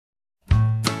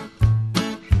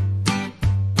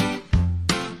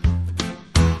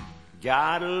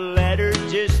Got a letter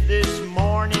just this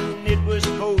morning, it was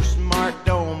postmarked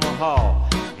Omaha.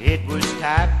 It was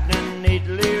typed and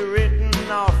neatly written,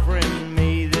 offering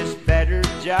me this better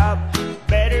job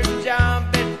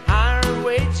at higher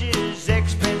wages,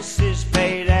 expenses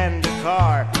paid and a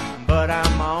car. But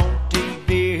I'm on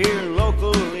TV here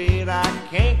locally and I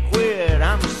can't quit,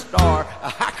 I'm a star.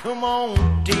 I come on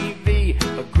TV,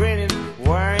 a grinning,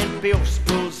 wearing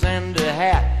pistols and a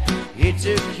hat. It's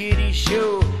a kiddie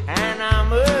show and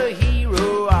I'm a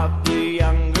hero of the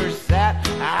younger set.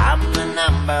 I'm the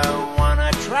 #1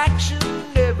 attraction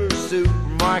in every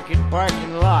supermarket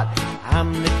parking lot.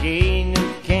 I'm the king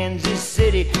of Kansas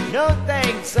City. No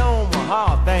thanks,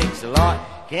 Omaha, thanks a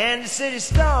lot. Kansas City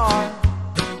star,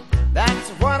 that's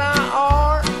what I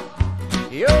are.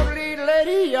 Your lead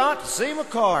lady ought to see my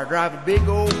car. Drive a big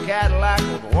old Cadillac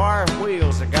with wire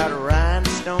wheels. I got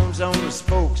rhinestones on the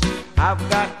spokes. I've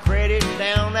got credit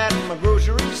down at my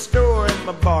grocery store, and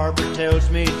my barber tells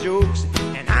me jokes.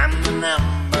 And I'm the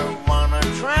 #1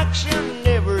 attraction in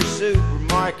every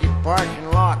supermarket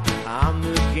parking lot. I'm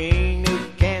the king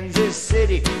of Kansas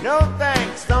City. No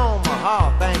thanks,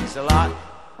 Omaha, thanks a lot.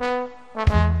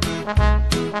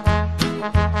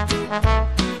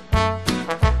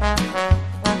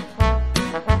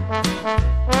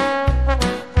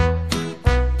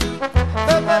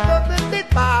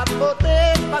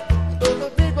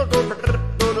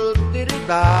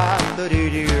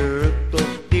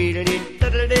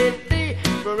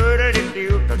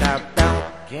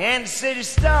 Kansas City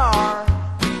star,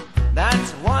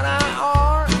 that's what I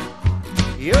are.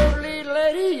 Your lead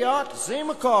lady ought to see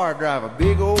my car. Drive a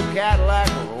big old Cadillac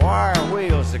with wire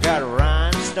wheels. I got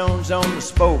rhinestones on the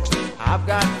spokes. I've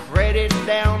got credit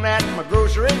down at my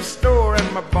grocery store,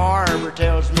 and my barber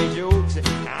tells me jokes.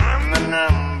 I'm the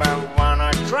 #1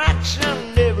 attraction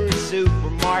in every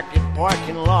supermarket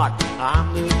parking lot.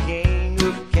 I'm the king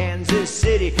of Kansas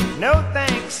City. No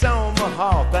thanks,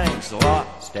 Omaha, thanks a lot.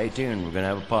 Stay tuned, we're gonna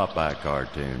have a Popeye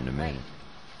cartoon in a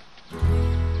minute.